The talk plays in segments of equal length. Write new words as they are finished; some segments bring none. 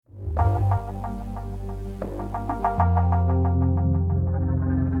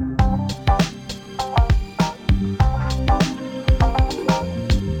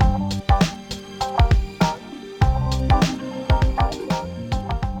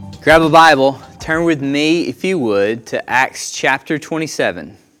Grab a Bible, turn with me, if you would, to Acts chapter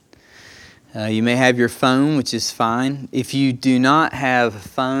 27. You may have your phone, which is fine. If you do not have a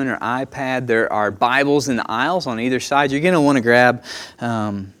phone or iPad, there are Bibles in the aisles on either side. You're going to want to grab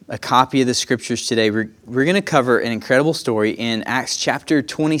a copy of the Scriptures today. We're going to cover an incredible story in Acts chapter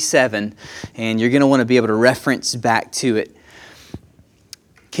 27, and you're going to want to be able to reference back to it.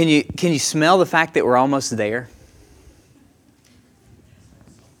 Can you smell the fact that we're almost there?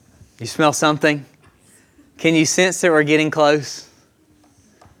 You smell something? Can you sense that we're getting close?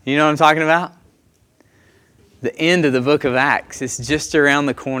 You know what I'm talking about? The end of the book of Acts is just around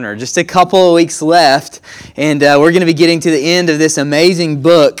the corner. Just a couple of weeks left, and we're going to be getting to the end of this amazing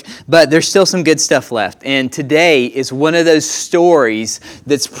book, but there's still some good stuff left. And today is one of those stories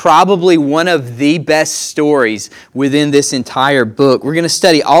that's probably one of the best stories within this entire book. We're going to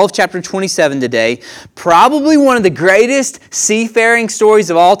study all of chapter 27 today. Probably one of the greatest seafaring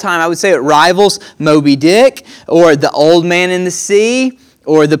stories of all time. I would say it rivals Moby Dick or The Old Man in the Sea,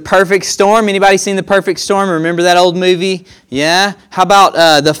 or The Perfect Storm. Anybody seen The Perfect Storm? Remember that old movie? Yeah? How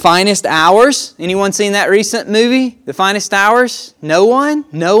about The Finest Hours? Anyone seen that recent movie? The Finest Hours? No one?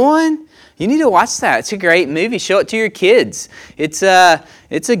 No one? You need to watch that. It's a great movie. Show it to your kids. It's a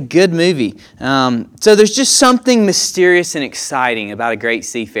good movie. So there's just something mysterious and exciting about a great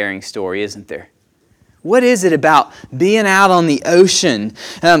seafaring story, isn't there? What is it about being out on the ocean?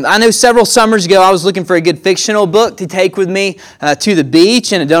 I know several summers ago I was looking for a good fictional book to take with me to the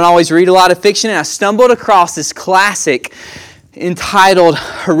beach, and I don't always read a lot of fiction, and I stumbled across this classic entitled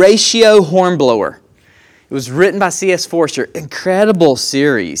Horatio Hornblower. It was written by C.S. Forster. Incredible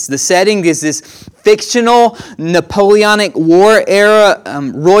series. The setting is this fictional Napoleonic War era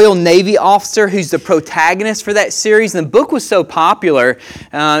Royal Navy officer who's the protagonist for that series. And the book was so popular,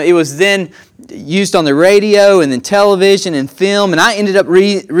 it was then used on the radio and then television and film. And I ended up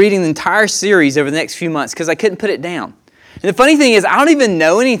reading the entire series over the next few months because I couldn't put it down. And the funny thing is, I don't even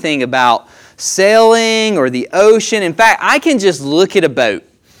know anything about sailing or the ocean. In fact, I can just look at a boat.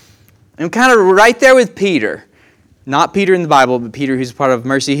 I'm kind of right there with Peter. Not Peter in the Bible, but Peter who's part of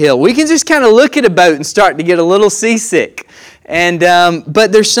Mercy Hill. We can just kind of look at a boat and start to get a little seasick. And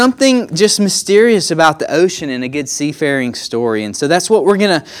but there's something just mysterious about the ocean in a good seafaring story. And so that's what we're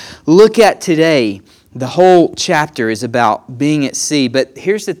going to look at today. The whole chapter is about being at sea. But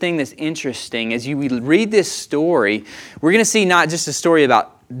here's the thing that's interesting. As you read this story, we're going to see not just a story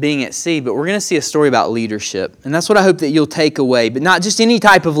about being at sea, but we're going to see a story about leadership. And that's what I hope that you'll take away. But not just any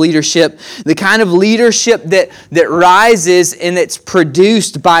type of leadership, the kind of leadership that rises and that's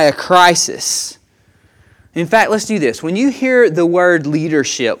produced by a crisis. In fact, let's do this. When you hear the word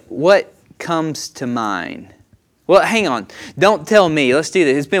leadership, what comes to mind? Well, hang on. Don't tell me. Let's do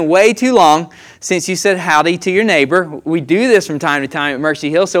this. It's been way too long since you said howdy to your neighbor. We do this from time to time at Mercy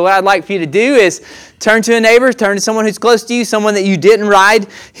Hill. So what I'd like for you to do is turn to a neighbor, turn to someone who's close to you, someone that you didn't ride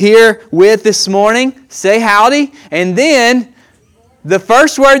here with this morning. Say howdy. And then the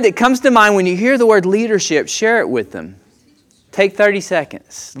first word that comes to mind when you hear the word leadership, share it with them. Take 30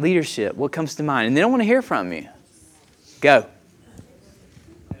 seconds. Leadership. What comes to mind? And then I want to hear from you. Go.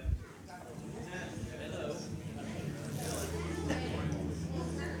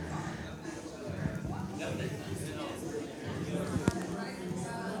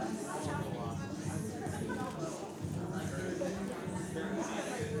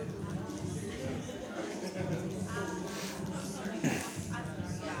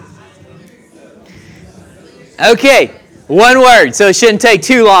 Okay, one word. So it shouldn't take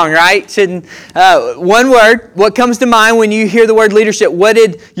too long, right? One word. What comes to mind when you hear the word leadership? What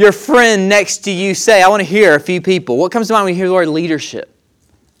did your friend next to you say? I want to hear a few people. What comes to mind when you hear the word leadership?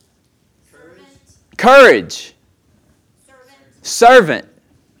 Courage. Servant.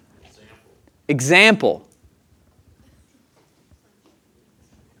 Example.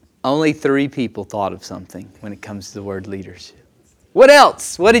 Only 3 people thought of something when it comes to the word leadership. What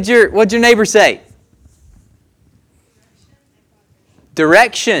else? What'd your neighbor say?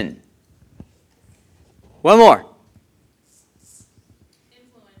 Direction. One more.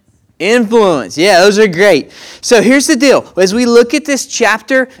 Influence. Yeah, those are great. So here's the deal. As we look at this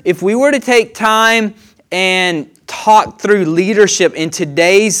chapter, if we were to take time and talk through leadership in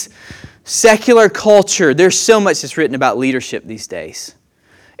today's secular culture, there's so much that's written about leadership these days.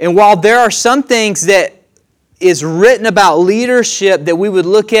 And while there are some things that is written about leadership that we would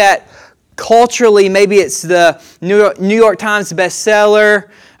look at culturally, maybe it's the New York Times bestseller.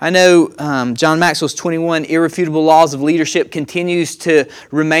 I know John Maxwell's 21 Irrefutable Laws of Leadership continues to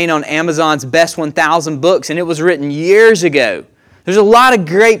remain on Amazon's Best 1,000 books, and it was written years ago. There's a lot of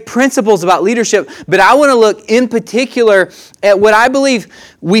great principles about leadership, but I want to look in particular at what I believe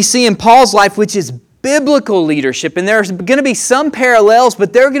we see in Paul's life, which is biblical leadership. And there's going to be some parallels,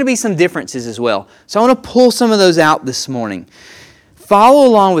 but there are going to be some differences as well. So I want to pull some of those out this morning. Follow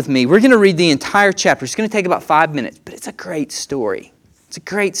along with me. We're going to read the entire chapter. It's going to take about 5 minutes, but it's a great story. It's a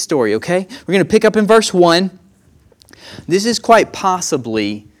great story, okay? We're going to pick up in verse 1. This is quite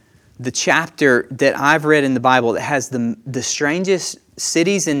possibly the chapter that I've read in the Bible that has the strangest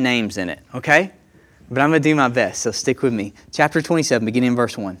cities and names in it, okay? But I'm going to do my best, so stick with me. Chapter 27, beginning in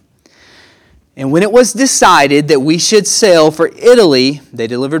verse 1. And when it was decided that we should sail for Italy, they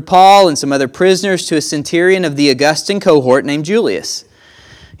delivered Paul and some other prisoners to a centurion of the Augustan cohort named Julius.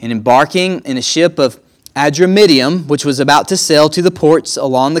 And embarking in a ship of Adramyttium, which was about to sail to the ports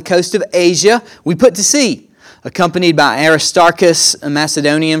along the coast of Asia, we put to sea, accompanied by Aristarchus, a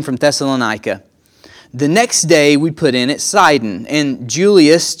Macedonian from Thessalonica. The next day we put in at Sidon, and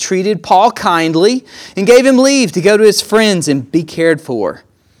Julius treated Paul kindly and gave him leave to go to his friends and be cared for.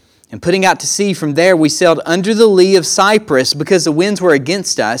 And putting out to sea from there, we sailed under the lee of Cyprus because the winds were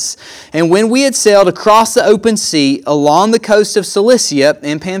against us. And when we had sailed across the open sea along the coast of Cilicia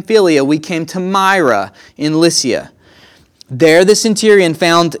and Pamphylia, we came to Myra in Lycia. There the centurion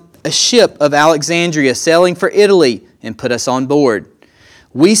found a ship of Alexandria sailing for Italy and put us on board.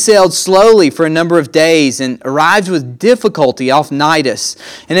 We sailed slowly for a number of days and arrived with difficulty off Cnidus.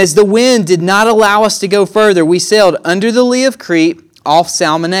 And as the wind did not allow us to go further, we sailed under the lee of Crete off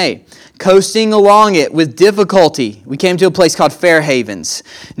Salmone, coasting along it with difficulty. We came to a place called Fair Havens,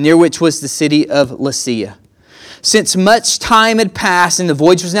 near which was the city of Lasea. Since much time had passed and the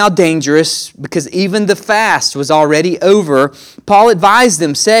voyage was now dangerous, because even the fast was already over, Paul advised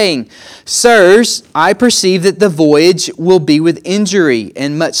them, saying, Sirs, I perceive that the voyage will be with injury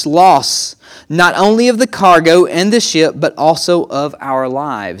and much loss, not only of the cargo and the ship, but also of our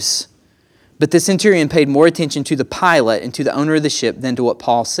lives. But the centurion paid more attention to the pilot and to the owner of the ship than to what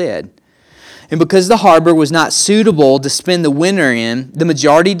Paul said. And because the harbor was not suitable to spend the winter in, the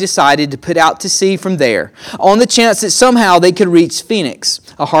majority decided to put out to sea from there, on the chance that somehow they could reach Phoenix,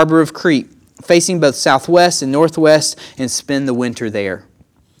 a harbor of Crete, facing both southwest and northwest, and spend the winter there.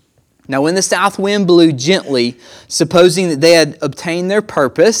 Now when the south wind blew gently, supposing that they had obtained their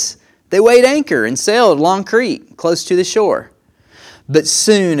purpose, they weighed anchor and sailed along Crete, close to the shore. But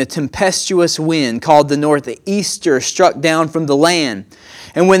soon a tempestuous wind called the northeaster struck down from the land.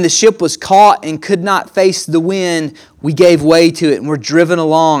 And when the ship was caught and could not face the wind, we gave way to it and were driven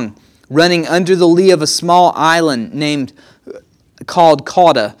along, running under the lee of a small island called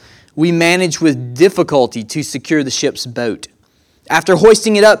Cauda. We managed with difficulty to secure the ship's boat. After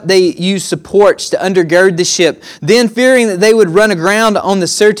hoisting it up, they used supports to undergird the ship. Then, fearing that they would run aground on the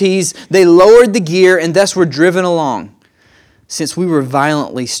Syrtes, they lowered the gear and thus were driven along. Since we were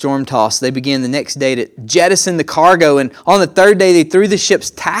violently storm-tossed, they began the next day to jettison the cargo, and on the third day they threw the ship's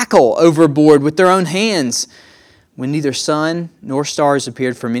tackle overboard with their own hands. When neither sun nor stars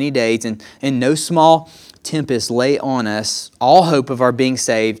appeared for many days, and no small tempest lay on us, all hope of our being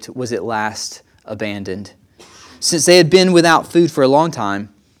saved was at last abandoned. Since they had been without food for a long time,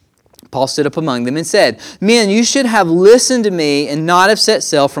 Paul stood up among them and said, Men, you should have listened to me and not have set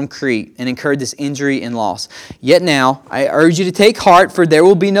sail from Crete and incurred this injury and loss. Yet now I urge you to take heart, for there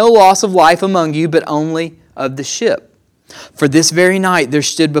will be no loss of life among you, but only of the ship. For this very night there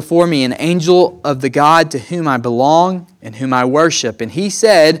stood before me an angel of the God to whom I belong and whom I worship. And he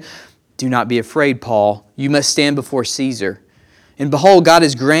said, Do not be afraid, Paul. You must stand before Caesar. And behold, God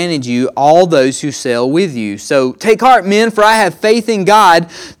has granted you all those who sail with you. So take heart, men, for I have faith in God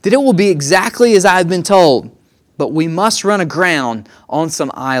that it will be exactly as I have been told. But we must run aground on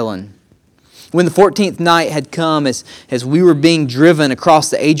some island. When the 14th night had come, as we were being driven across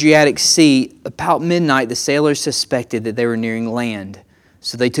the Adriatic Sea, about midnight the sailors suspected that they were nearing land.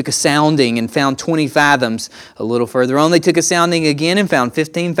 So they took a sounding and found 20 fathoms. A little further on, they took a sounding again and found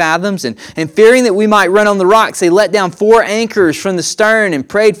 15 fathoms. And fearing that we might run on the rocks, they let down 4 anchors from the stern and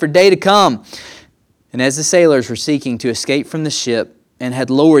prayed for day to come. And as the sailors were seeking to escape from the ship and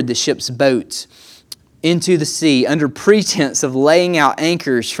had lowered the ship's boats into the sea under pretense of laying out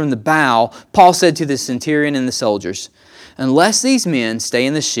anchors from the bow, Paul said to the centurion and the soldiers, Unless these men stay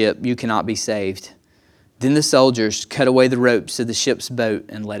in the ship, you cannot be saved. Then the soldiers cut away the ropes of the ship's boat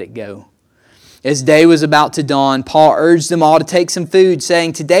and let it go. As day was about to dawn, Paul urged them all to take some food,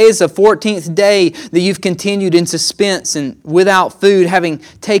 saying, Today is the 14th day that you've continued in suspense and without food, having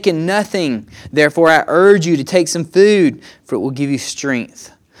taken nothing. Therefore I urge you to take some food, for it will give you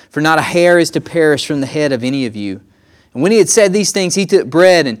strength. For not a hair is to perish from the head of any of you. And when he had said these things, he took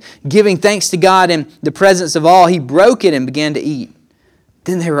bread and giving thanks to God in the presence of all, he broke it and began to eat.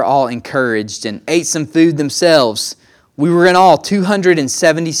 Then they were all encouraged and ate some food themselves. We were in all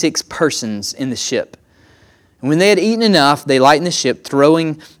 276 persons in the ship. And when they had eaten enough, they lightened the ship,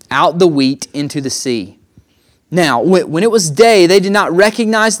 throwing out the wheat into the sea. Now, when it was day, they did not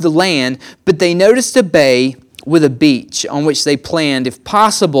recognize the land, but they noticed a bay with a beach on which they planned, if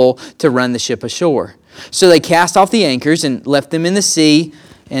possible, to run the ship ashore. So they cast off the anchors and left them in the sea,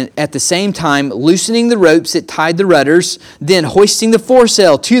 and at the same time loosening the ropes that tied the rudders. Then hoisting the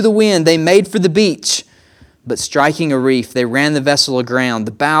foresail to the wind, they made for the beach. But striking a reef, they ran the vessel aground.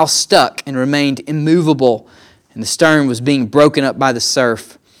 The bow stuck and remained immovable, and the stern was being broken up by the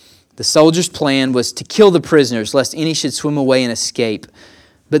surf. The soldiers' plan was to kill the prisoners, lest any should swim away and escape.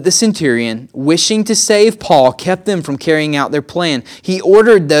 But the centurion, wishing to save Paul, kept them from carrying out their plan. He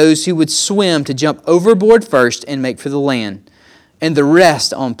ordered those who would swim to jump overboard first and make for the land, and the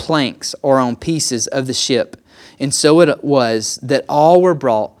rest on planks or on pieces of the ship. And so it was that all were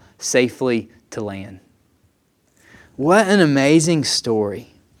brought safely to land. What an amazing story.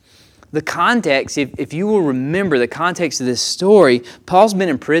 The context, if you will remember the context of this story, Paul's been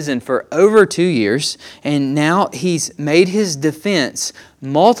in prison for over 2 years, and now he's made his defense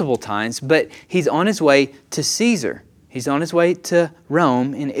multiple times, but he's on his way to Caesar. He's on his way to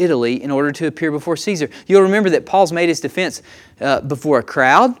Rome in Italy in order to appear before Caesar. You'll remember that Paul's made his defense before a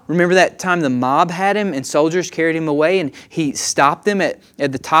crowd. Remember that time the mob had him and soldiers carried him away, and he stopped them at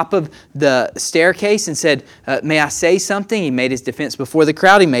the top of the staircase and said, may I say something? He made his defense before the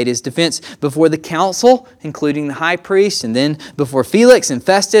crowd. He made his defense before the council, including the high priest, and then before Felix and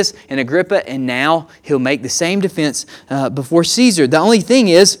Festus and Agrippa, and now he'll make the same defense before Caesar. The only thing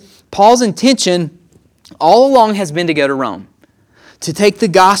is, Paul's intention all along has been to go to Rome, to take the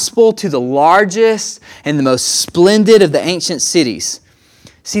gospel to the largest and the most splendid of the ancient cities.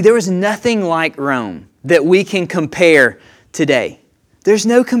 See, there was nothing like Rome that we can compare today. There's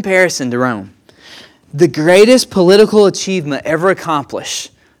no comparison to Rome. The greatest political achievement ever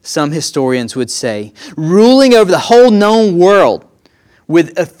accomplished, some historians would say, ruling over the whole known world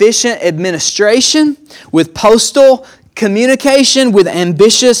with efficient administration, with postal communication, with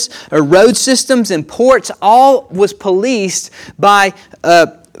ambitious road systems and ports, all was policed by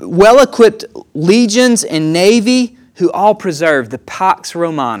well-equipped legions and navy who all preserved the Pax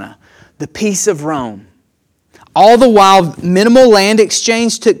Romana, the peace of Rome. All the while, minimal land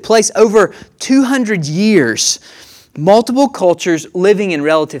exchange took place over 200 years. Multiple cultures living in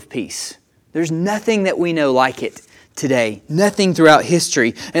relative peace. There's nothing that we know like it today. Nothing throughout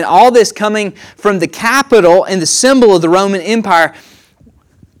history. And all this coming from the capital and the symbol of the Roman Empire.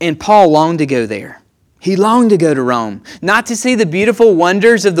 And Paul longed to go there. He longed to go to Rome. Not to see the beautiful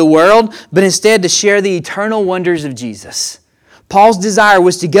wonders of the world, but instead to share the eternal wonders of Jesus. Paul's desire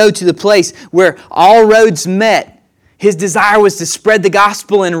was to go to the place where all roads met. His desire was to spread the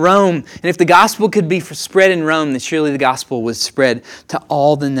gospel in Rome. And if the gospel could be spread in Rome, then surely the gospel was spread to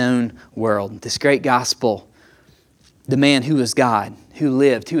all the known world. This great gospel. The man who was God, who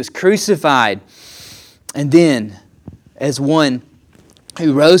lived, who was crucified, and then as one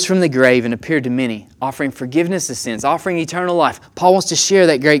who rose from the grave and appeared to many, offering forgiveness of sins, offering eternal life. Paul wants to share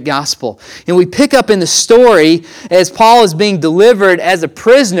that great gospel. And we pick up in the story as Paul is being delivered as a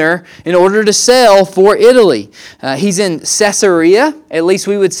prisoner in order to sail for Italy. He's in Caesarea, at least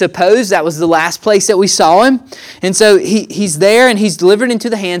we would suppose that was the last place that we saw him. And so he's there and he's delivered into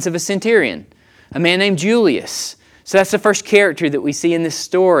the hands of a centurion, a man named Julius. So that's the first character that we see in this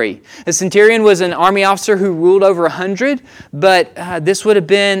story. A centurion was an army officer who ruled over 100, but this would have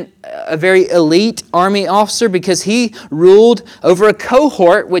been a very elite army officer because he ruled over a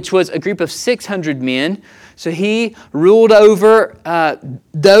cohort, which was a group of 600 men. So he ruled over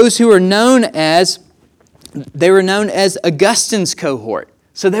those who were known as Augustine's cohort.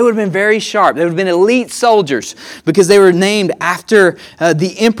 So they would have been very sharp. They would have been elite soldiers because they were named after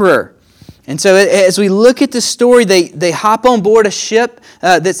the emperor. And so as we look at the story, they hop on board a ship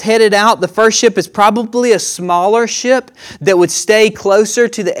that's headed out. The first ship is probably a smaller ship that would stay closer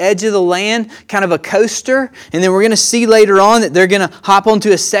to the edge of the land, kind of a coaster. And then we're going to see later on that they're going to hop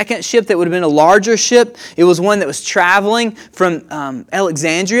onto a second ship that would have been a larger ship. It was one that was traveling from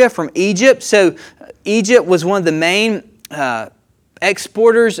Alexandria, from Egypt. So Egypt was one of the main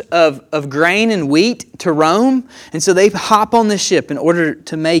exporters of grain and wheat to Rome. And so they hop on this ship in order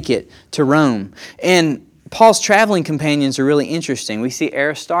to make it to Rome. And Paul's traveling companions are really interesting. We see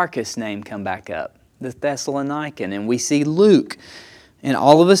Aristarchus' name come back up, the Thessalonican, and we see Luke. And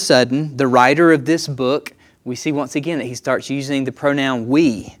all of a sudden, the writer of this book, we see once again that he starts using the pronoun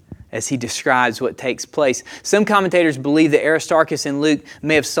we as he describes what takes place. Some commentators believe that Aristarchus and Luke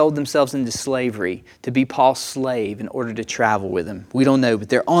may have sold themselves into slavery to be Paul's slave in order to travel with him. We don't know, but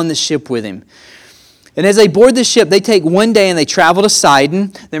they're on the ship with him. And as they board the ship, they take one day and they travel to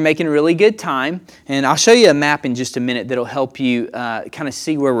Sidon. They're making really good time. And I'll show you a map in just a minute that'll help you kind of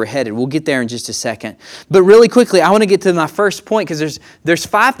see where we're headed. We'll get there in just a second. But really quickly, I want to get to my first point because there's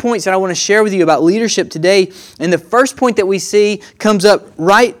 5 points that I want to share with you about leadership today. And the first point that we see comes up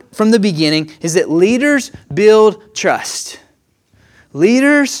right from the beginning is that leaders build trust.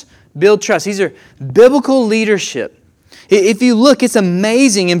 Leaders build trust. These are biblical leadership. If you look, it's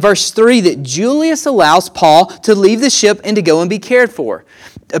amazing in verse 3 that Julius allows Paul to leave the ship and to go and be cared for.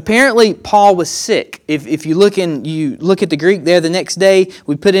 Apparently, Paul was sick. If you look at the Greek there, the next day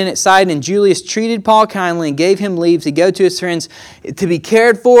we put in at Sidon, and Julius treated Paul kindly and gave him leave to go to his friends to be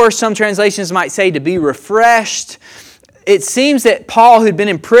cared for. Some translations might say to be refreshed. It seems that Paul, who'd been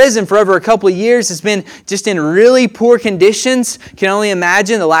in prison for over a couple of years, has been just in really poor conditions. You can only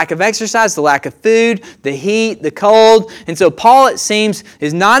imagine the lack of exercise, the lack of food, the heat, the cold. And so Paul, it seems,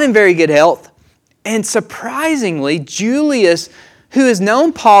 is not in very good health. And surprisingly, Julius, who has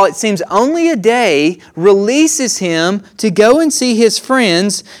known Paul, it seems, only a day, releases him to go and see his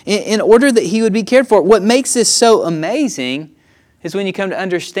friends in order that he would be cared for. What makes this so amazing is when you come to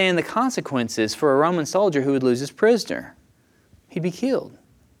understand the consequences for a Roman soldier who would lose his prisoner. He'd be killed.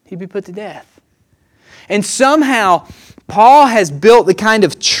 He'd be put to death. And somehow, Paul has built the kind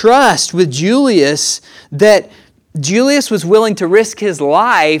of trust with Julius that Julius was willing to risk his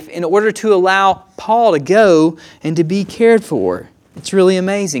life in order to allow Paul to go and to be cared for. It's really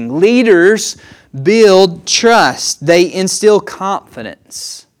amazing. Leaders build trust. They instill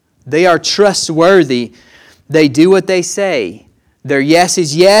confidence. They are trustworthy. They do what they say. Their yes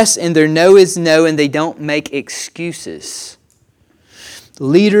is yes and their no is no, and they don't make excuses.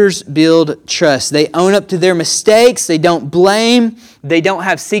 Leaders build trust. They own up to their mistakes. They don't blame. They don't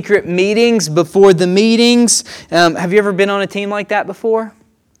have secret meetings before the meetings. Have you ever been on a team like that before?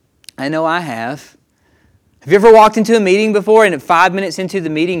 I know I have. Have you ever walked into a meeting before and at 5 minutes into the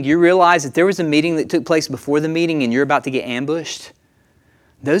meeting you realize that there was a meeting that took place before the meeting and you're about to get ambushed?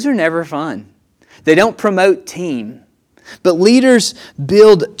 Those are never fun. They don't promote team. But leaders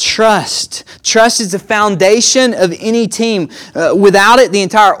build trust. Trust is the foundation of any team. Without it, the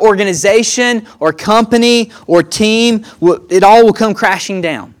entire organization or company or team, it all will come crashing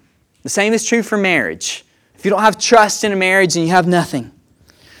down. The same is true for marriage. If you don't have trust in a marriage, then you have nothing.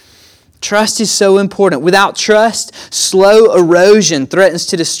 Trust is so important. Without trust, slow erosion threatens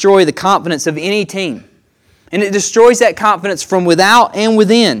to destroy the confidence of any team. And it destroys that confidence from without and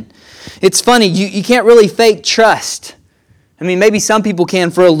within. It's funny, you can't really fake trust. I mean, maybe some people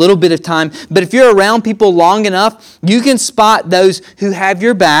can for a little bit of time, but if you're around people long enough, you can spot those who have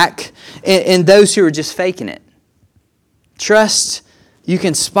your back and those who are just faking it. Trust, you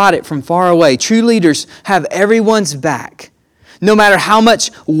can spot it from far away. True leaders have everyone's back. No matter how much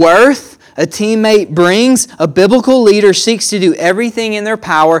worth a teammate brings, a biblical leader seeks to do everything in their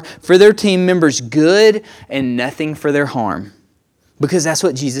power for their team members' good and nothing for their harm. Because that's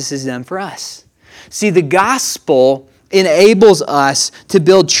what Jesus has done for us. See, the gospel enables us to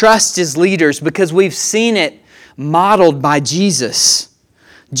build trust as leaders because we've seen it modeled by Jesus.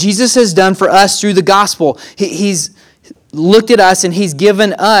 Jesus has done for us through the gospel. He's looked at us and He's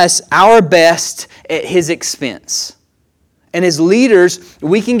given us our best at His expense. And as leaders,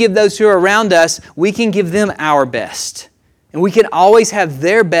 we can give those who are around us, we can give them our best. And we can always have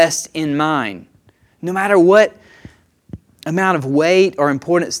their best in mind, no matter what amount of weight or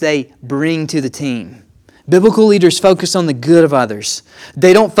importance they bring to the team. Biblical leaders focus on the good of others.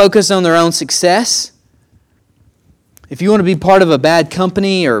 They don't focus on their own success. If you want to be part of a bad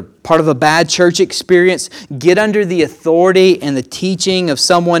company or part of a bad church experience, get under the authority and the teaching of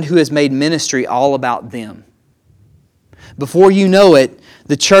someone who has made ministry all about them. Before you know it,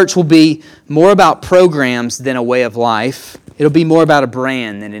 the church will be more about programs than a way of life. It'll be more about a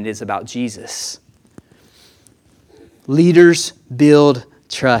brand than it is about Jesus. Leaders build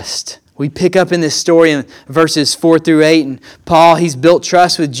trust. We pick up in this story in verses 4 through 8, and Paul, he's built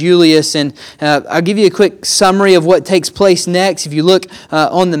trust with Julius, and I'll give you a quick summary of what takes place next. If you look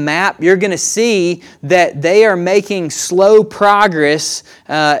on the map, you're going to see that they are making slow progress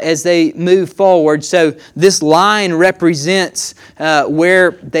as they move forward. So this line represents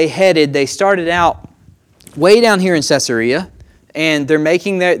where they headed. They started out way down here in Caesarea, and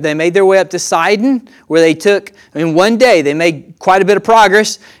they made their way up to Sidon, where they took, in one day, they made quite a bit of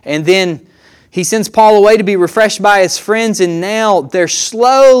progress. And then He sends Paul away to be refreshed by his friends, and now they're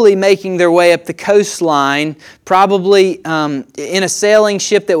slowly making their way up the coastline, probably in a sailing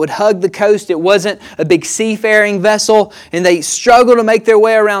ship that would hug the coast. It wasn't a big seafaring vessel, and they struggle to make their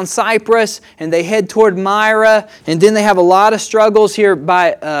way around Cyprus, and they head toward Myra, and then they have a lot of struggles here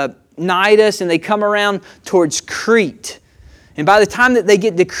by Cnidus, and they come around towards Crete. And by the time that they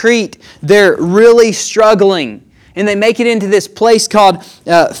get to Crete, they're really struggling. And they make it into this place called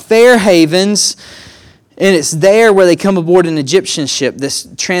Fair Havens. And it's there where they come aboard an Egyptian ship that's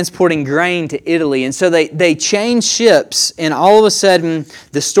transporting grain to Italy. And so they change ships, and all of a sudden,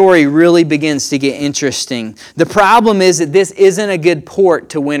 the story really begins to get interesting. The problem is that this isn't a good port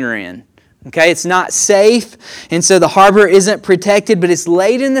to winter in. Okay, it's not safe, and so the harbor isn't protected, but it's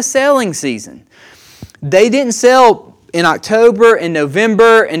late in the sailing season. They didn't sail in October and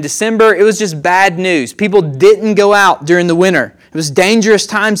November and December. It was just bad news. People didn't go out during the winter. It was dangerous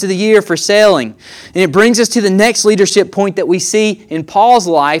times of the year for sailing. And it brings us to the next leadership point that we see in Paul's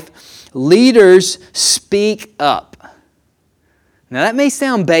life. Leaders speak up. Now that may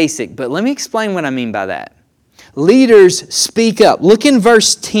sound basic, but let me explain what I mean by that. Leaders speak up. Look in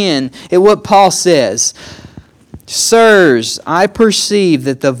verse 10 at what Paul says. Sirs, I perceive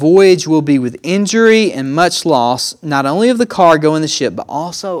that the voyage will be with injury and much loss, not only of the cargo and the ship, but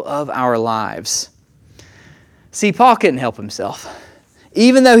also of our lives. See, Paul couldn't help himself.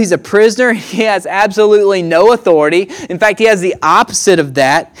 Even though he's a prisoner, he has absolutely no authority. In fact, he has the opposite of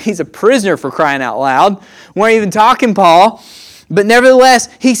that. He's a prisoner, for crying out loud. We weren't even talking Paul. But nevertheless,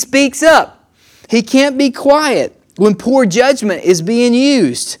 he speaks up. He can't be quiet when poor judgment is being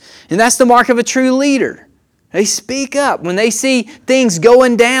used. And that's the mark of a true leader. They speak up. When they see things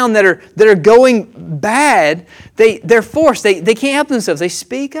going down that are going bad, they're forced. They can't help themselves. They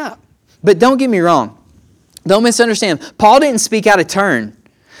speak up. But don't get me wrong. Don't misunderstand. Paul didn't speak out of turn.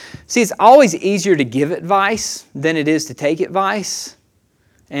 See, it's always easier to give advice than it is to take advice.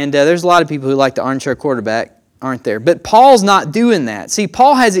 And there's a lot of people who like the armchair quarterback, aren't there? But Paul's not doing that. See,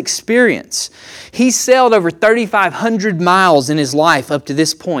 Paul has experience. He's sailed over 3,500 miles in his life up to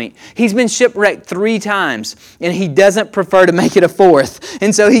this point. He's been shipwrecked 3 times, and he doesn't prefer to make it a 4th.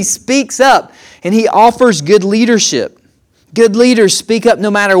 And so he speaks up, and he offers good leadership. Good leaders speak up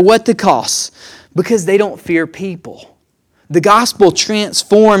no matter what the cost, because they don't fear people. The gospel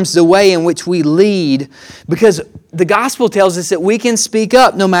transforms the way in which we lead, because the gospel tells us that we can speak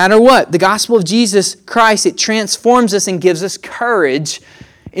up no matter what. The gospel of Jesus Christ, it transforms us and gives us courage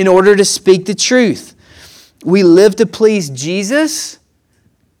in order to speak the truth. We live to please Jesus,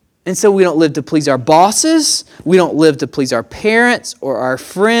 and so we don't live to please our bosses. We don't live to please our parents or our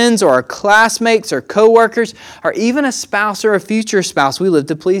friends or our classmates or coworkers or even a spouse or a future spouse. We live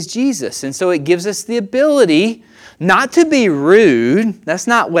to please Jesus. And so it gives us the ability not to be rude. That's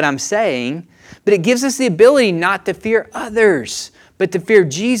not what I'm saying. But it gives us the ability not to fear others, but to fear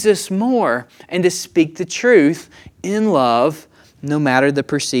Jesus more and to speak the truth in love no matter the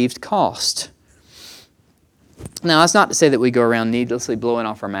perceived cost. Now, that's not to say that we go around needlessly blowing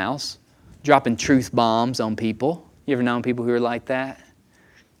off our mouths, dropping truth bombs on people. You ever known people who are like that?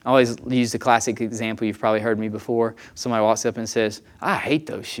 I always use the classic example. You've probably heard me before. Somebody walks up and says, I hate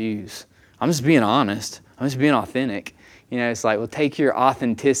those shoes. I'm just being honest. I'm just being authentic. You know, it's like, well, take your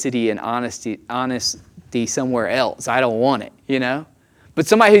authenticity and honesty somewhere else. I don't want it, you know? But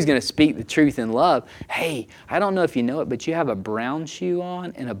somebody who's going to speak the truth in love, hey, I don't know if you know it, but you have a brown shoe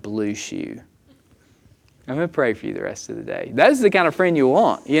on and a blue shoe. I'm going to pray for you the rest of the day. That is the kind of friend you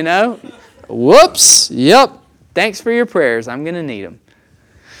want, you know? Whoops. Yep. Thanks for your prayers. I'm going to need them.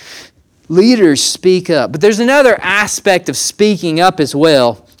 Leaders speak up. But there's another aspect of speaking up as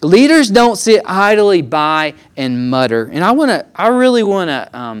well. Leaders don't sit idly by and mutter. And I really want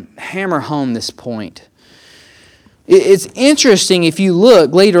to hammer home this point. It's interesting if you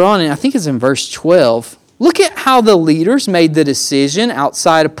look later on, and I think it's in verse 12. Look at how the leaders made the decision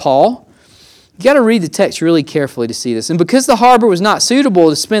outside of Paul. You got to read the text really carefully to see this. And because the harbor was not suitable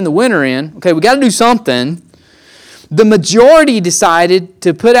to spend the winter in, okay, we got to do something. The majority decided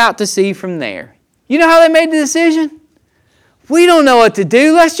to put out to sea from there. You know how they made the decision? We don't know what to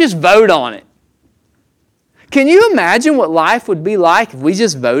do. Let's just vote on it. Can you imagine what life would be like if we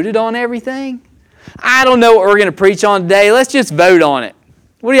just voted on everything? I don't know what we're going to preach on today. Let's just vote on it.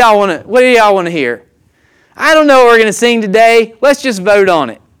 What do y'all want to hear? I don't know what we're going to sing today. Let's just vote on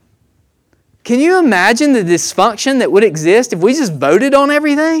it. Can you imagine the dysfunction that would exist if we just voted on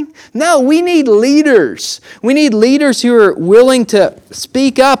everything? No, we need leaders. We need leaders who are willing to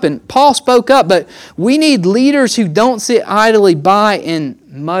speak up, and Paul spoke up, but we need leaders who don't sit idly by and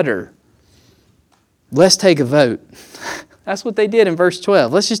mutter. Let's take a vote. That's what they did in verse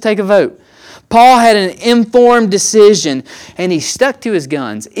 12. Let's just take a vote. Paul had an informed decision, and he stuck to his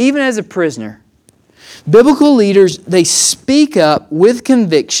guns, even as a prisoner. Biblical leaders, they speak up with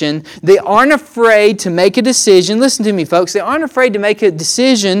conviction. They aren't afraid to make a decision. Listen to me, folks. They aren't afraid to make a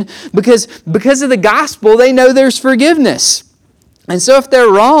decision because of the gospel, they know there's forgiveness. And so if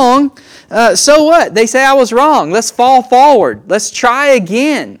they're wrong, so what? They say, I was wrong. Let's fall forward. Let's try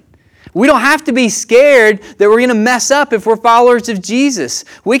again. We don't have to be scared that we're going to mess up if we're followers of Jesus.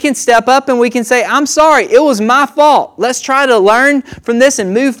 We can step up and we can say, I'm sorry, it was my fault. Let's try to learn from this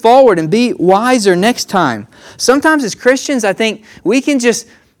and move forward and be wiser next time. Sometimes as Christians, I think we can just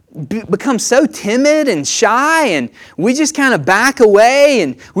become so timid and shy, and we just kind of back away,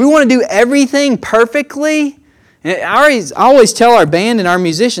 and we want to do everything perfectly. I always tell our band and our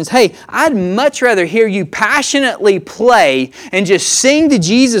musicians, hey, I'd much rather hear you passionately play and just sing to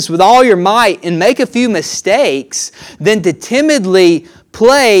Jesus with all your might and make a few mistakes than to timidly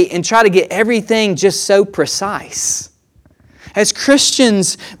play and try to get everything just so precise. As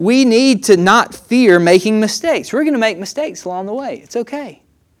Christians, we need to not fear making mistakes. We're going to make mistakes along the way. It's okay.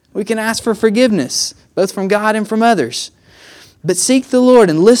 We can ask for forgiveness, both from God and from others. But seek the Lord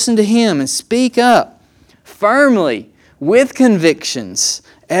and listen to Him and speak up firmly, with convictions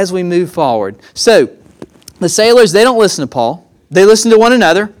as we move forward. So, the sailors, they don't listen to Paul. They listen to one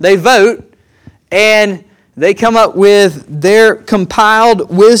another. They vote, and they come up with their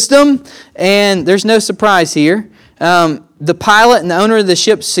compiled wisdom, and there's no surprise here. The pilot and the owner of the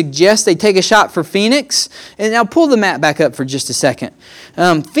ship suggest they take a shot for Phoenix. And now pull the map back up for just a second.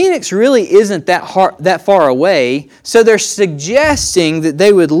 Phoenix really isn't that far away, so they're suggesting that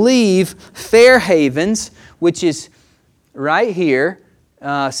they would leave Fair Havens, which is right here,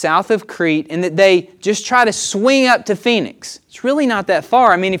 south of Crete, and that they just try to swing up to Phoenix. It's really not that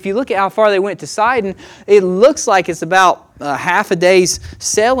far. I mean, if you look at how far they went to Sidon, it looks like it's about half a day's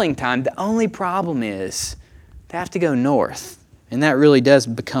sailing time. The only problem is they have to go north, and that really does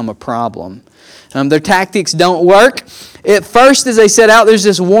become a problem. Their tactics don't work. At first, as they set out, there's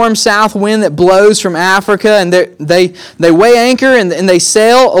this warm south wind that blows from Africa, and they weigh anchor and they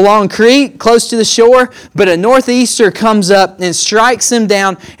sail along Crete, close to the shore, but a northeaster comes up and strikes them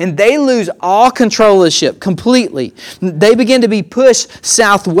down, and they lose all control of the ship completely. They begin to be pushed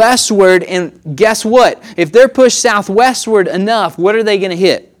southwestward, and guess what? If they're pushed southwestward enough, what are they going to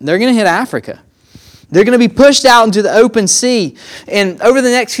hit? They're going to hit Africa. They're going to be pushed out into the open sea. And over the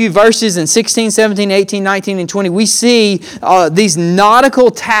next few verses in 16, 17, 18, 19, and 20, we see these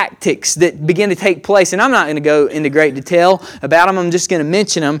nautical tactics that begin to take place. And I'm not going to go into great detail about them. I'm just going to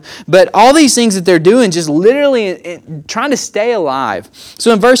mention them. But all these things that they're doing, just literally trying to stay alive.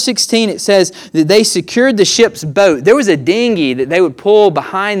 So in verse 16, it says that they secured the ship's boat. There was a dinghy that they would pull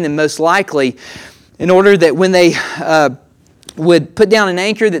behind them most likely in order that when they would put down an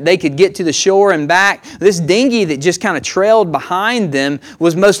anchor that they could get to the shore and back. This dinghy that just kind of trailed behind them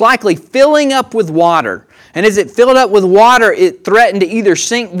was most likely filling up with water. And as it filled up with water, it threatened to either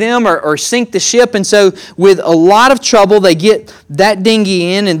sink them or sink the ship. And so with a lot of trouble, they get that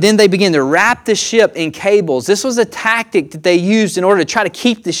dinghy in, and then they begin to wrap the ship in cables. This was a tactic that they used in order to try to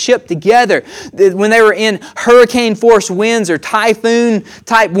keep the ship together. When they were in hurricane-force winds or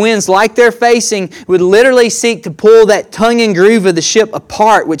typhoon-type winds like they're facing, would literally seek to pull that tongue and groove of the ship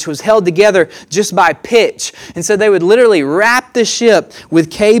apart, which was held together just by pitch. And so they would literally wrap the ship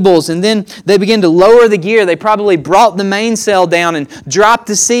with cables, and then they begin to lower the gear. They probably brought the mainsail down and dropped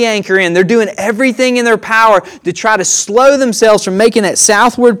the sea anchor in. They're doing everything in their power to try to slow themselves from making that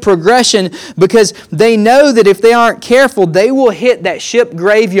southward progression, because they know that if they aren't careful, they will hit that ship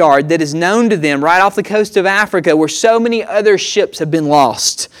graveyard that is known to them right off the coast of Africa, where so many other ships have been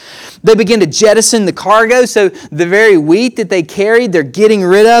lost. They begin to jettison the cargo, so the very wheat that they carried, they're getting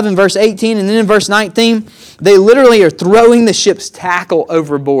rid of in verse 18. And then in verse 19, they literally are throwing the ship's tackle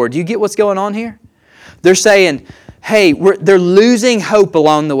overboard. Do you get what's going on here? They're saying, hey, they're losing hope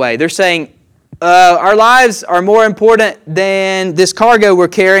along the way. They're saying, our lives are more important than this cargo we're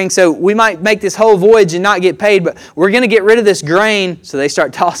carrying, so we might make this whole voyage and not get paid, but we're going to get rid of this grain. So they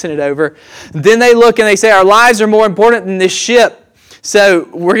start tossing it over. Then they look and they say, our lives are more important than this ship. So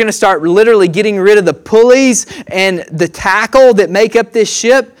we're going to start literally getting rid of the pulleys and the tackle that make up this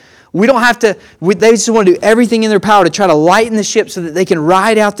ship. We don't have to, they just want to do everything in their power to try to lighten the ship so that they can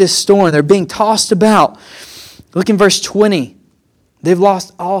ride out this storm. They're being tossed about. Look in verse 20. They've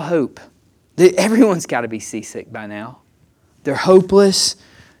lost all hope. Everyone's got to be seasick by now. They're hopeless.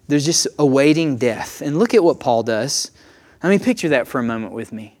 They're just awaiting death. And look at what Paul does. I mean, picture that for a moment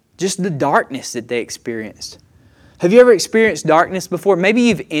with me. Just the darkness that they experienced. Have you ever experienced darkness before? Maybe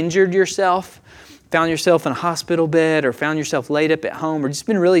you've injured yourself found yourself in a hospital bed or found yourself laid up at home or just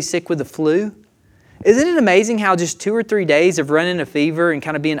been really sick with the flu? Isn't it amazing how just 2 or 3 days of running a fever and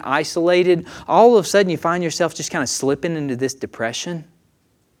kind of being isolated, all of a sudden you find yourself just kind of slipping into this depression?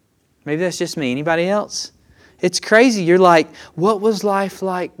 Maybe that's just me. Anybody else? It's crazy. You're like, what was life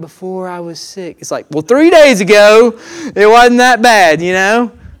like before I was sick? It's like, well, 3 days ago, it wasn't that bad, you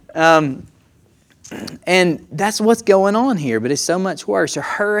know? And that's what's going on here, but it's so much worse. The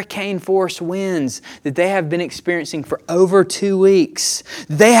hurricane-force winds that they have been experiencing for over 2 weeks.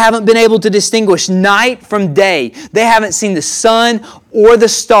 They haven't been able to distinguish night from day. They haven't seen the sun or the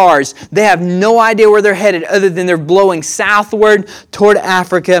stars. They have no idea where they're headed other than they're blowing southward toward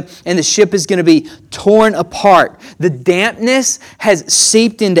Africa, and the ship is going to be torn apart. The dampness has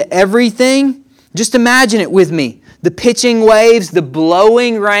seeped into everything. Just imagine it with me. The pitching waves, the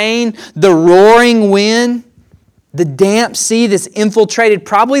blowing rain, the roaring wind, the damp sea that's infiltrated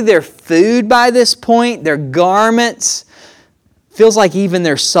probably their food by this point, their garments. Feels like even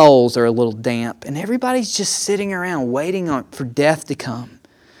their souls are a little damp. And everybody's just sitting around waiting for death to come.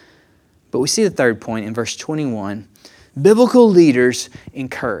 But we see the third point in verse 21. Biblical leaders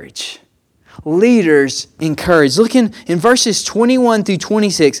encourage. Leaders encourage. Look in verses 21 through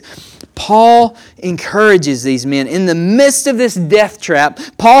 26. Paul encourages these men. In the midst of this death trap,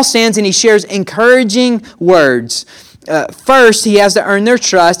 Paul stands and he shares encouraging words. First, he has to earn their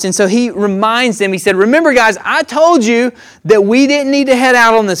trust, and so he reminds them, he said, remember guys, I told you that we didn't need to head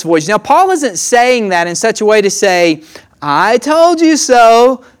out on this voyage. Now, Paul isn't saying that in such a way to say, I told you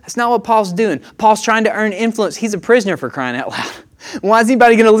so. That's not what Paul's doing. Paul's trying to earn influence. He's a prisoner, for crying out loud. Why is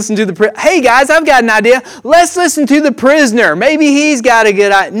anybody going to listen to the prisoner? Hey guys, I've got an idea. Let's listen to the prisoner. Maybe he's got a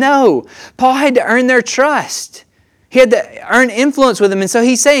good idea. No, Paul had to earn their trust. He had to earn influence with them. And so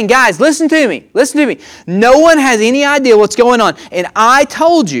he's saying, guys, listen to me. Listen to me. No one has any idea what's going on. And I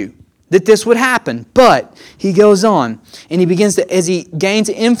told you that this would happen. But he goes on and he begins to, as he gains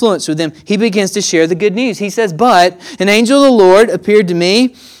influence with them, he begins to share the good news. He says, but an angel of the Lord appeared to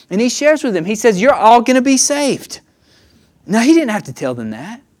me, and he shares with them. He says, you're all going to be saved. Now, he didn't have to tell them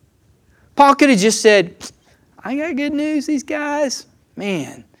that. Paul could have just said, I got good news, these guys.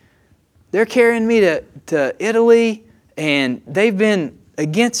 Man, they're carrying me to Italy, and they've been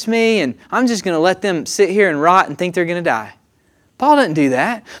against me, and I'm just going to let them sit here and rot and think they're going to die. Paul didn't do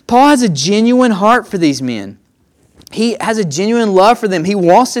that. Paul has a genuine heart for these men. He has a genuine love for them. He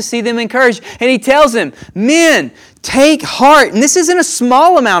wants to see them encouraged. And he tells them, men, take heart. And this isn't a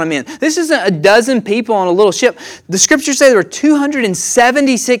small amount of men. This isn't a dozen people on a little ship. The scriptures say there were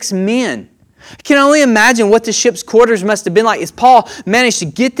 276 men. I can only imagine what the ship's quarters must have been like as Paul managed to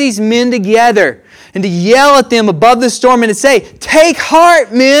get these men together and to yell at them above the storm and to say, take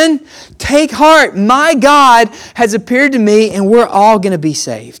heart, men. Take heart. My God has appeared to me, and we're all going to be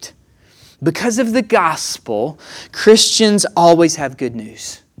saved. Because of the gospel, Christians always have good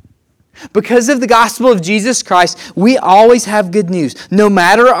news. Because of the gospel of Jesus Christ, we always have good news, no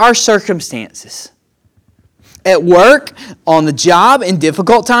matter our circumstances. At work, on the job, in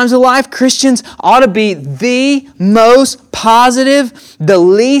difficult times of life, Christians ought to be the most positive, the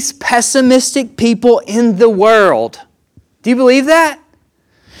least pessimistic people in the world. Do you believe that?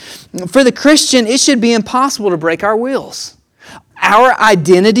 For the Christian, it should be impossible to break our wills. Our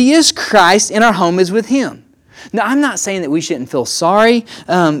identity is Christ and our home is with Him. Now, I'm not saying that we shouldn't feel sorry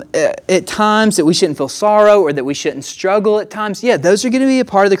at times, that we shouldn't feel sorrow, or that we shouldn't struggle at times. Yeah, those are going to be a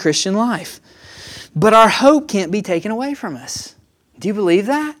part of the Christian life. But our hope can't be taken away from us. Do you believe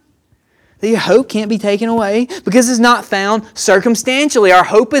that? That your hope can't be taken away because it's not found circumstantially. Our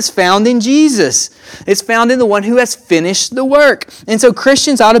hope is found in Jesus. It's found in the one who has finished the work. And so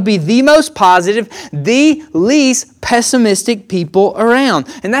Christians ought to be the most positive, the least pessimistic people around.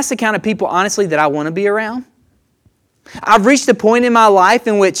 And that's the kind of people, honestly, that I want to be around. I've reached a point in my life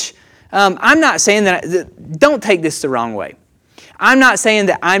in which I'm not saying that, don't take this the wrong way. I'm not saying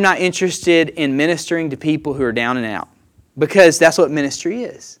that I'm not interested in ministering to people who are down and out, because that's what ministry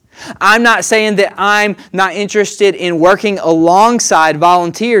is. I'm not saying that I'm not interested in working alongside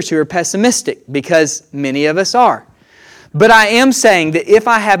volunteers who are pessimistic, because many of us are. But I am saying that if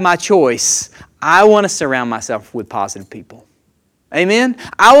I have my choice, I want to surround myself with positive people. Amen?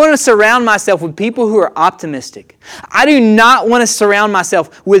 I want to surround myself with people who are optimistic. I do not want to surround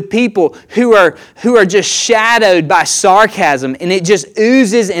myself with people who are just shadowed by sarcasm and it just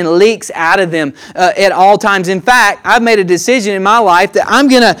oozes and leaks out of them at all times. In fact, I've made a decision in my life that I'm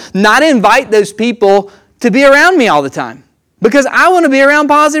going to not invite those people to be around me all the time, because I want to be around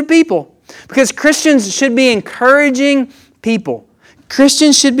positive people. Because Christians should be encouraging people.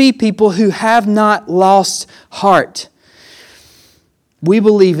 Christians should be people who have not lost heart. We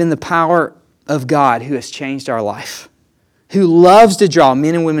believe in the power of God who has changed our life, who loves to draw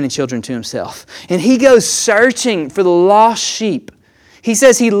men and women and children to Himself. And He goes searching for the lost sheep. He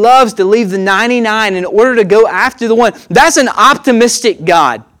says He loves to leave the 99 in order to go after the one. That's an optimistic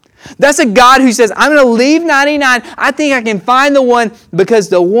God. That's a God who says, I'm going to leave 99. I think I can find the one because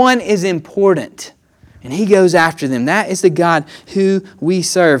the one is important. And He goes after them. That is the God who we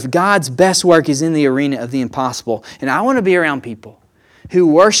serve. God's best work is in the arena of the impossible. And I want to be around people who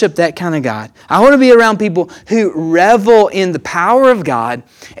worship that kind of God. I want to be around people who revel in the power of God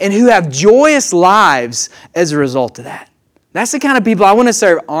and who have joyous lives as a result of that. That's the kind of people I want to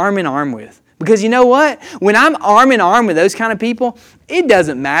serve arm in arm with. Because you know what? When I'm arm in arm with those kind of people, it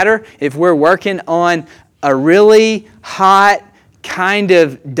doesn't matter if we're working on a really hot, kind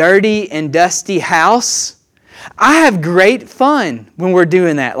of dirty and dusty house. I have great fun when we're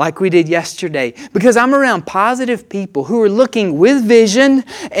doing that, like we did yesterday, because I'm around positive people who are looking with vision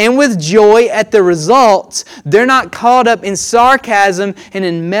and with joy at the results. They're not caught up in sarcasm and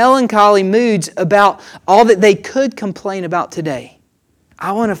in melancholy moods about all that they could complain about today.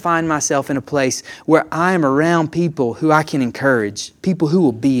 I want to find myself in a place where I am around people who I can encourage, people who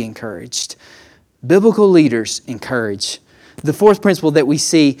will be encouraged. Biblical leaders encourage. The fourth principle that we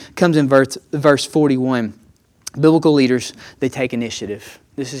see comes in verse 41. Biblical leaders, they take initiative.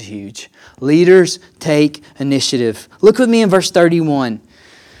 This is huge. Leaders take initiative. Look with me in verse 31.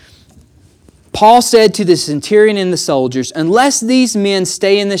 Paul said to the centurion and the soldiers, unless these men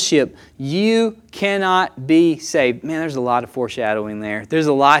stay in the ship, you cannot be saved. Man, there's a lot of foreshadowing there. There's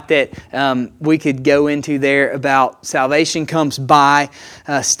a lot that we could go into there about salvation comes by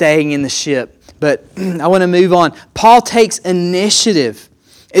staying in the ship. But I want to move on. Paul takes initiative.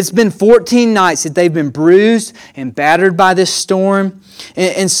 It's been 14 nights that they've been bruised and battered by this storm.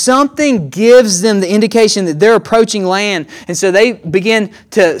 And something gives them the indication that they're approaching land. And so they begin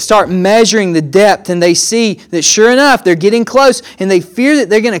to start measuring the depth. And they see that sure enough, they're getting close. And they fear that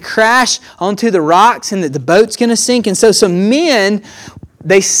they're going to crash onto the rocks and that the boat's going to sink. And so some men,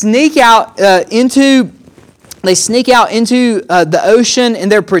 they sneak out into the ocean,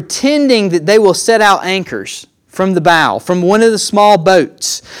 and they're pretending that they will set out anchors from the bow, from one of the small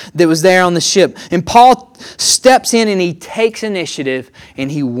boats that was there on the ship. And Paul steps in and he takes initiative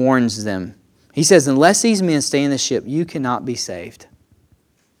and he warns them. He says, unless these men stay in the ship, you cannot be saved.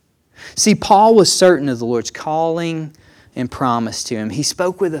 See, Paul was certain of the Lord's calling and promise to him. He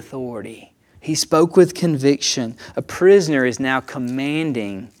spoke with authority. He spoke with conviction. A prisoner is now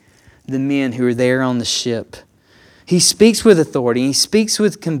commanding the men who are there on the ship. He speaks with authority. He speaks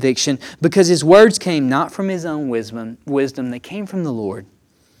with conviction because his words came not from his own wisdom. They came from the Lord.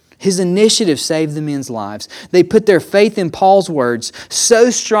 His initiative saved the men's lives. They put their faith in Paul's words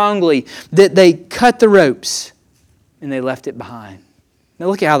so strongly that they cut the ropes and they left it behind. Now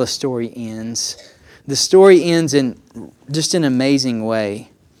look at how the story ends. The story ends in just an amazing way.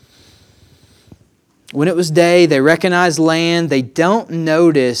 When it was day, they recognize land. They don't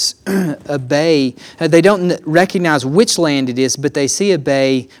notice a bay. They don't recognize which land it is, but they see a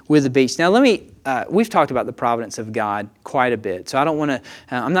bay with a beach. Now, we've talked about the providence of God quite a bit, so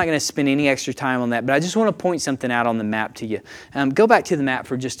I'm not going to spend any extra time on that, but I just want to point something out on the map to you. Go back to the map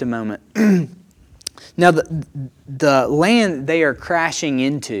for just a moment. Now, the land they are crashing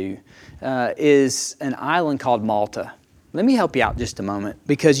into is an island called Malta. Let me help you out just a moment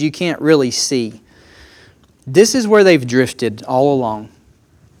because you can't really see. This is where they've drifted all along.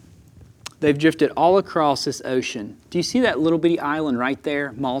 They've drifted all across this ocean. Do you see that little bitty island right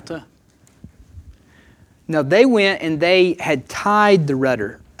there, Malta? Now, they went and they had tied the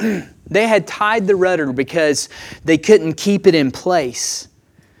rudder. They had tied the rudder because they couldn't keep it in place.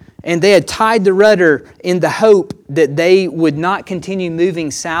 And they had tied the rudder in the hope that they would not continue moving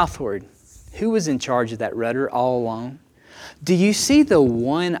southward. Who was in charge of that rudder all along? Do you see the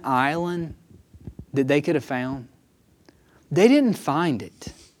one island that they could have found? They didn't find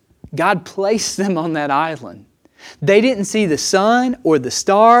it. God placed them on that island. They didn't see the sun or the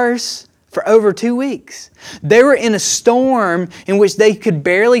stars for over 2 weeks. They were in a storm in which they could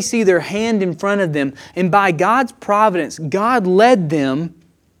barely see their hand in front of them. And by God's providence, God led them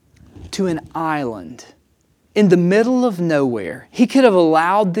to an island in the middle of nowhere. He could have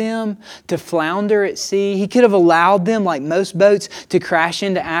allowed them to flounder at sea. He could have allowed them, like most boats, to crash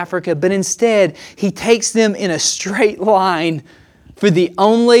into Africa. But instead, He takes them in a straight line for the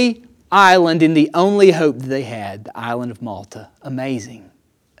only island and the only hope that they had, the island of Malta. Amazing.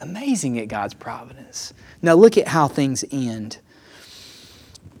 Amazing at God's providence. Now look at how things end.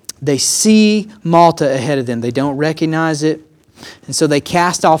 They see Malta ahead of them. They don't recognize it. And so they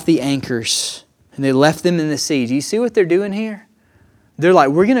cast off the anchors and they left them in the sea. Do you see what they're doing here? They're like,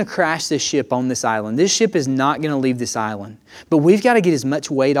 we're going to crash this ship on this island. This ship is not going to leave this island. But we've got to get as much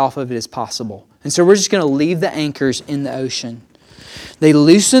weight off of it as possible. And so we're just going to leave the anchors in the ocean. They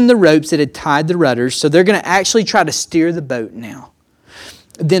loosened the ropes that had tied the rudders, so they're going to actually try to steer the boat now.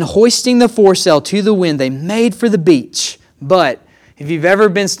 Then hoisting the foresail to the wind, they made for the beach. But if you've ever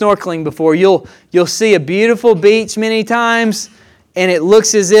been snorkeling before, you'll see a beautiful beach many times, and it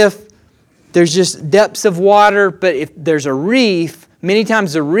looks as if there's just depths of water, but if there's a reef, many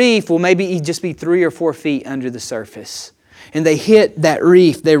times the reef will maybe just be 3 or 4 feet under the surface. And they hit that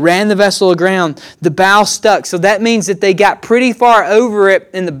reef. They ran the vessel aground. The bow stuck. So that means that they got pretty far over it,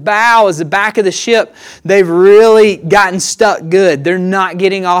 and the bow is the back of the ship. They've really gotten stuck good. They're not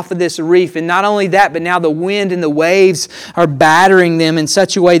getting off of this reef. And not only that, but now the wind and the waves are battering them in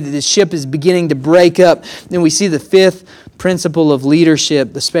such a way that the ship is beginning to break up. And we see the 5th principle of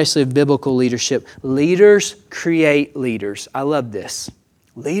leadership, especially of biblical leadership. Leaders create leaders. I love this.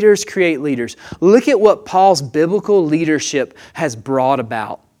 Leaders create leaders. Look at what Paul's biblical leadership has brought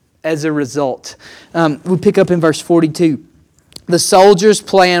about as a result. We pick up in verse 42. The soldiers'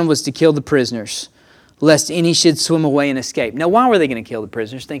 plan was to kill the prisoners, lest any should swim away and escape. Now, why were they going to kill the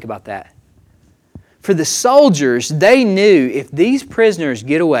prisoners? Think about that. For the soldiers, they knew if these prisoners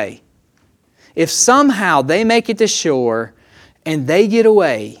get away, if somehow they make it to shore and they get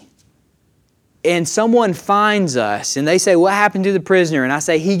away, and someone finds us, and they say, what happened to the prisoner? And I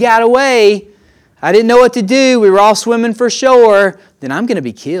say, he got away. I didn't know what to do. We were all swimming for shore. Then I'm going to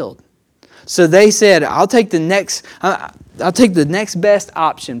be killed. So they said, I'll take the next best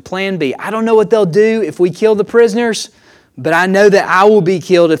option, plan B. I don't know what they'll do if we kill the prisoners, but I know that I will be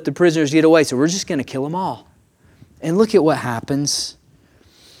killed if the prisoners get away. So we're just going to kill them all. And look at what happens.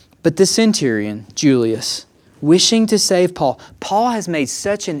 But the centurion, Julius, wishing to save Paul has made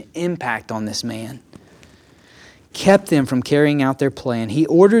such an impact on this man, kept them from carrying out their plan. He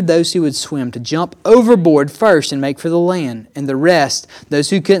ordered those who would swim to jump overboard first and make for the land, and the rest,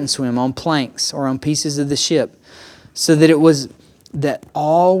 those who couldn't swim, on planks or on pieces of the ship, so that it was that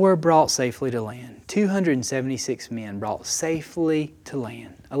all were brought safely to land. 276 men brought safely to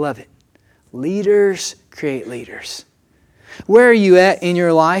land. I love it. Leaders create leaders. Where are you at in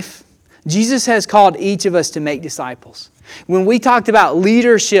your life? Jesus has called each of us to make disciples. When we talked about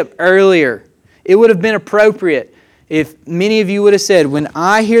leadership earlier, it would have been appropriate if many of you would have said, when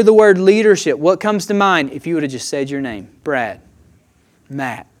I hear the word leadership, what comes to mind? If you would have just said your name. Brad,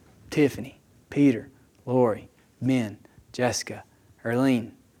 Matt, Tiffany, Peter, Lori, Ben, Jessica,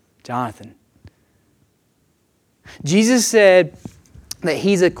 Erlene, Jonathan. Jesus said that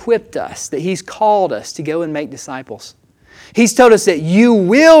He's equipped us, that He's called us to go and make disciples. He's told us that you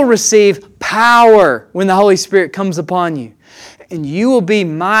will receive power when the Holy Spirit comes upon you. And you will be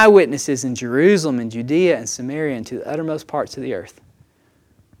my witnesses in Jerusalem and Judea and Samaria and to the uttermost parts of the earth.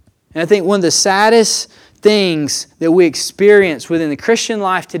 And I think one of the saddest things that we experience within the Christian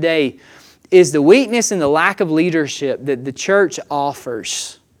life today is the weakness and the lack of leadership that the church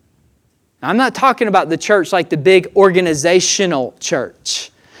offers. I'm not talking about the church like the big organizational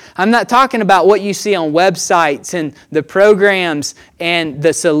church. I'm not talking about what you see on websites and the programs and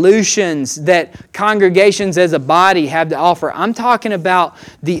the solutions that congregations as a body have to offer. I'm talking about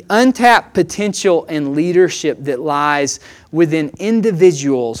the untapped potential and leadership that lies within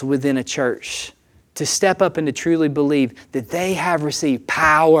individuals within a church to step up and to truly believe that they have received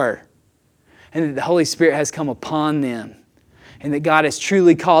power and that the Holy Spirit has come upon them, and that God has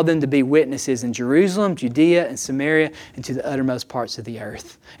truly called them to be witnesses in Jerusalem, Judea, and Samaria, and to the uttermost parts of the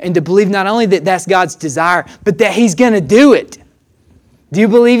earth. And to believe not only that that's God's desire, but that He's going to do it. Do you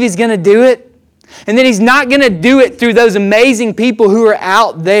believe He's going to do it? And that He's not going to do it through those amazing people who are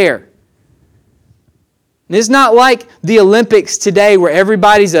out there. And it's not like the Olympics today where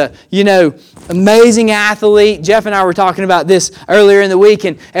everybody's a, amazing athlete. Jeff and I were talking about this earlier in the week,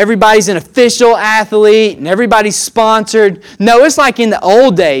 and everybody's an official athlete and everybody's sponsored. No, it's like in the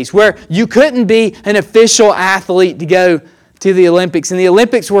old days where you couldn't be an official athlete to go to the Olympics, and the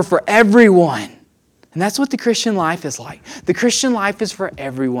Olympics were for everyone. And that's what the Christian life is like. The Christian life is for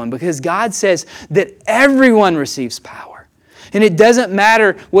everyone because God says that everyone receives power. And it doesn't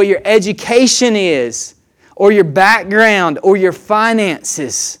matter what your education is, or your background, or your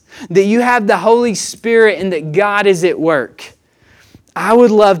finances, that you have the Holy Spirit and that God is at work. I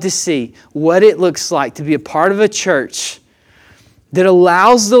would love to see what it looks like to be a part of a church that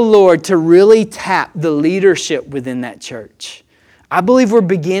allows the Lord to really tap the leadership within that church. I believe we're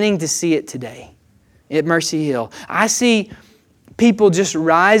beginning to see it today at Mercy Hill. I see people just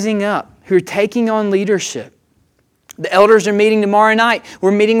rising up who are taking on leadership. The elders are meeting tomorrow night.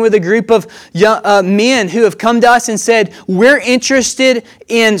 We're meeting with a group of young, men who have come to us and said, we're interested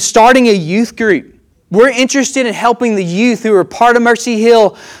in starting a youth group. We're interested in helping the youth who are part of Mercy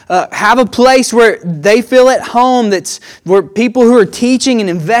Hill have a place where they feel at home, where people who are teaching and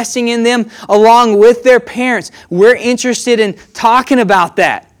investing in them along with their parents. We're interested in talking about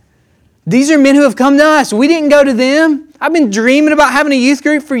that. These are men who have come to us. We didn't go to them. I've been dreaming about having a youth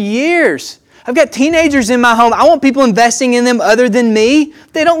group for years. I've got teenagers in my home. I want people investing in them other than me.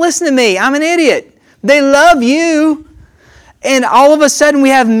 They don't listen to me. I'm an idiot. They love you. And all of a sudden we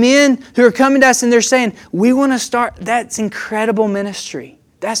have men who are coming to us and they're saying, we want to start. That's incredible ministry.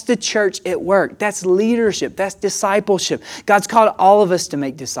 That's the church at work. That's leadership. That's discipleship. God's called all of us to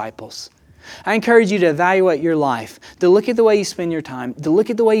make disciples. I encourage you to evaluate your life, to look at the way you spend your time, to look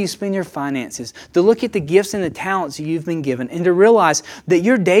at the way you spend your finances, to look at the gifts and the talents you've been given, and to realize that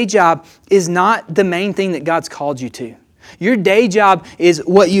your day job is not the main thing that God's called you to. Your day job is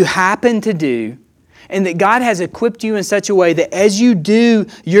what you happen to do, and that God has equipped you in such a way that as you do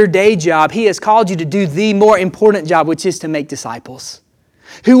your day job, He has called you to do the more important job, which is to make disciples,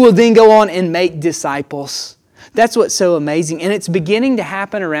 who will then go on and make disciples. That's what's so amazing. And it's beginning to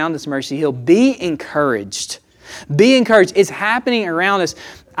happen around us, Mercy Hill. Be encouraged. Be encouraged. It's happening around us.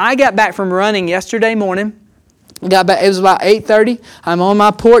 I got back from running yesterday morning. Got back, it was about 8:30. I'm on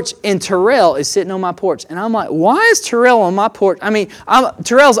my porch and Terrell is sitting on my porch. And I'm like, why is Terrell on my porch? I mean,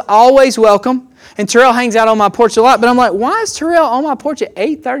 Terrell's always welcome. And Terrell hangs out on my porch a lot. But I'm like, why is Terrell on my porch at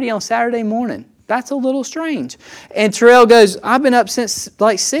 8:30 on Saturday morning? That's a little strange. And Terrell goes, I've been up since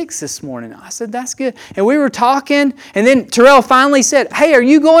like 6 this morning. I said, that's good. And we were talking. And then Terrell finally said, hey, are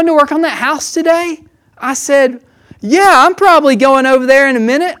you going to work on that house today? I said, yeah, I'm probably going over there in a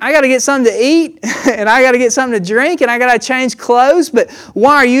minute. I got to get something to eat. And I got to get something to drink. And I got to change clothes. But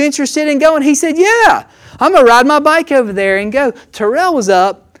why, are you interested in going? He said, yeah, I'm going to ride my bike over there and go. Terrell was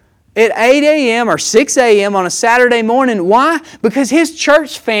up at 8 a.m. or 6 a.m. on a Saturday morning. Why? Because his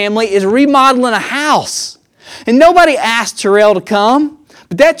church family is remodeling a house. And nobody asked Terrell to come.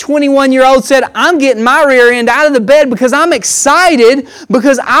 But that 21-year-old said, I'm getting my rear end out of the bed because I'm excited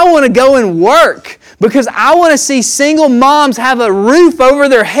because I want to go and work. Because I want to see single moms have a roof over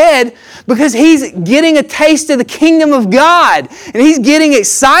their head because he's getting a taste of the kingdom of God. And he's getting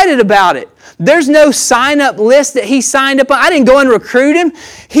excited about it. There's no sign-up list that he signed up on. I didn't go and recruit him.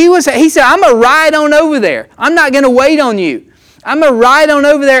 He said, I'm going to ride on over there. I'm not going to wait on you. I'm going to ride on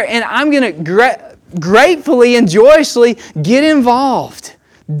over there and I'm going to gratefully and joyously get involved.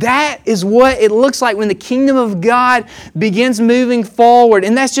 That is what it looks like when the kingdom of God begins moving forward.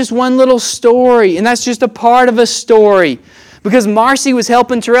 And that's just one little story. And that's just a part of a story. Because Marcy was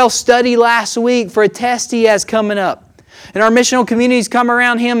helping Terrell study last week for a test he has coming up. And our missional community's come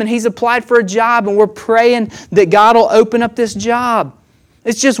around him and he's applied for a job and we're praying that God will open up this job.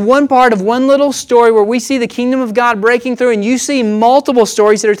 It's just one part of one little story where we see the kingdom of God breaking through, and you see multiple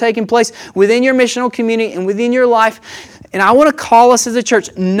stories that are taking place within your missional community and within your life. And I want to call us as a church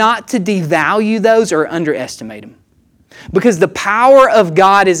not to devalue those or underestimate them. Because the power of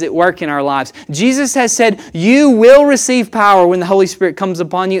God is at work in our lives. Jesus has said, you will receive power when the Holy Spirit comes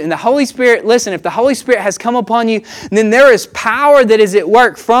upon you. And the Holy Spirit, listen, if the Holy Spirit has come upon you, then there is power that is at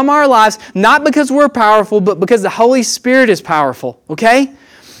work from our lives, not because we're powerful, but because the Holy Spirit is powerful, okay?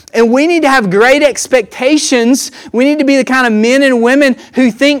 And we need to have great expectations. We need to be the kind of men and women who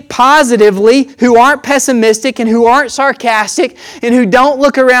think positively, who aren't pessimistic and who aren't sarcastic and who don't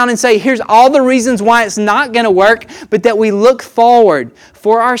look around and say, here's all the reasons why it's not going to work, but that we look forward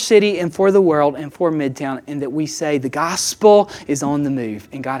for our city and for the world and for Midtown, and that we say the gospel is on the move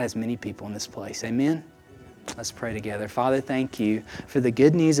and God has many people in this place. Amen? Let's pray together. Father, thank you for the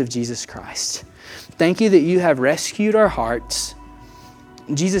good news of Jesus Christ. Thank you that you have rescued our hearts.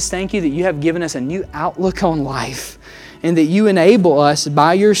 Jesus, thank you that you have given us a new outlook on life and that you enable us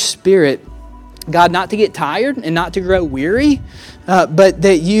by your Spirit, God, not to get tired and not to grow weary, but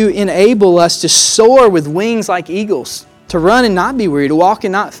that you enable us to soar with wings like eagles, to run and not be weary, to walk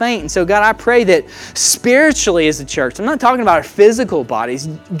and not faint. And so, God, I pray that spiritually as a church, I'm not talking about our physical bodies.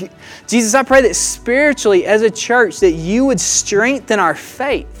 Jesus, I pray that spiritually as a church that you would strengthen our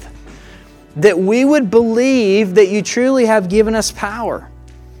faith, that we would believe that you truly have given us power,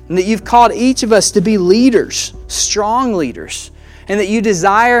 and that you've called each of us to be leaders, strong leaders, and that you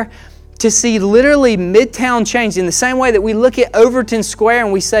desire to see literally Midtown change in the same way that we look at Overton Square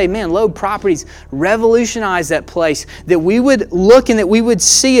and we say, man, Loeb Properties revolutionized that place. That we would look and that we would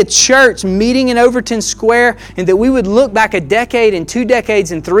see a church meeting in Overton Square, and that we would look back a decade and 2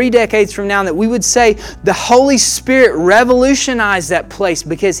 decades and 3 decades from now, and that we would say the Holy Spirit revolutionized that place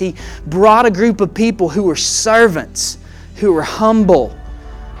because He brought a group of people who were servants, who were humble,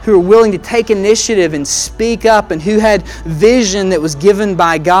 who were willing to take initiative and speak up, and who had vision that was given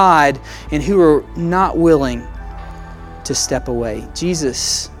by God, and who were not willing to step away.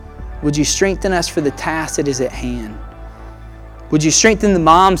 Jesus, would You strengthen us for the task that is at hand? Would You strengthen the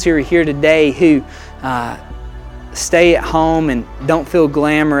moms who are here today who stay at home and don't feel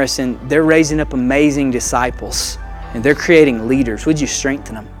glamorous, and they're raising up amazing disciples, and they're creating leaders? Would You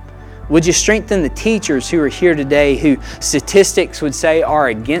strengthen them? Would You strengthen the teachers who are here today who statistics would say are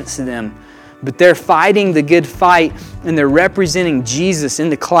against them, but they're fighting the good fight and they're representing Jesus in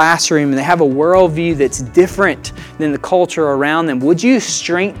the classroom, and they have a worldview that's different than the culture around them? Would You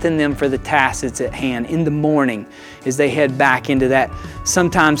strengthen them for the task that's at hand in the morning as they head back into that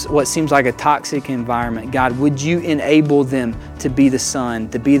sometimes what seems like a toxic environment? God, would You enable them to be the sun,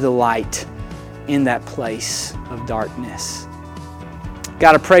 to be the light in that place of darkness?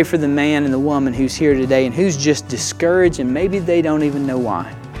 God, I pray for the man and the woman who's here today and who's just discouraged, and maybe they don't even know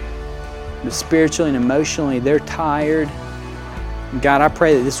why. But spiritually and emotionally, they're tired. And God, I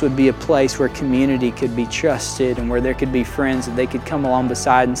pray that this would be a place where community could be trusted, and where there could be friends that they could come along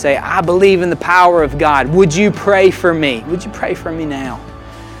beside and say, I believe in the power of God. Would You pray for me? Would You pray for me now?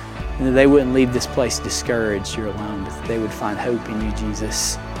 And that they wouldn't leave this place discouraged or alone, but that they would find hope in You,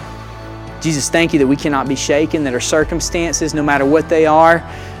 Jesus. Jesus, thank You that we cannot be shaken, that our circumstances, no matter what they are,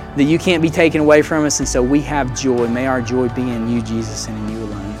 that You can't be taken away from us, and so we have joy. May our joy be in You, Jesus, and in You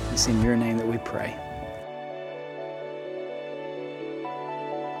alone. It's in Your name that we pray.